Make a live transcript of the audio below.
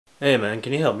Hey man,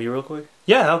 can you help me real quick?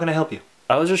 Yeah, how can I help you?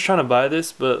 I was just trying to buy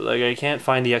this, but like I can't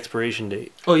find the expiration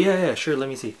date. Oh yeah, sure, let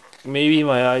me see. Maybe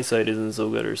my eyesight isn't so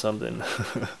good or something.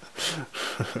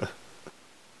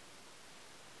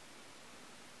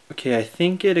 Okay, I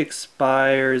think it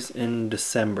expires in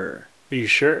December. Are you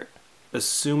sure?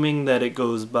 Assuming that it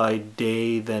goes by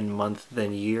day, then month,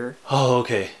 then year. Oh,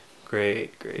 okay.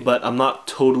 Great. But I'm not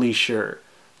totally sure.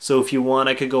 So if you want,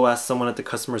 I could go ask someone at the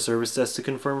customer service desk to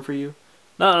confirm for you.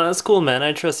 No, that's cool, man.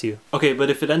 I trust you. Okay,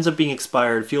 but if it ends up being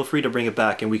expired, feel free to bring it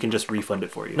back and we can just refund it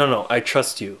for you. No, I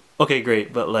trust you. Okay,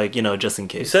 great, but like, just in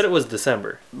case. You said it was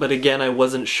December. But again, I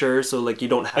wasn't sure, so like you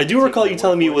don't have I to do take recall my you word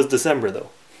telling me for it was December, though.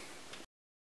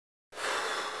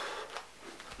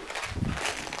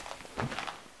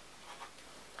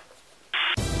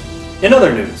 In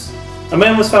other news, a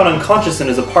man was found unconscious in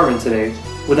his apartment today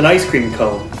with an ice cream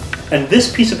cone and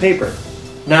this piece of paper.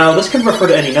 Now, this could refer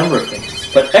to any number of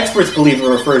things, but experts believe it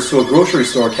refers to a grocery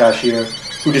store cashier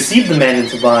who deceived the man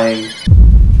into buying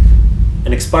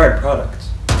an expired product.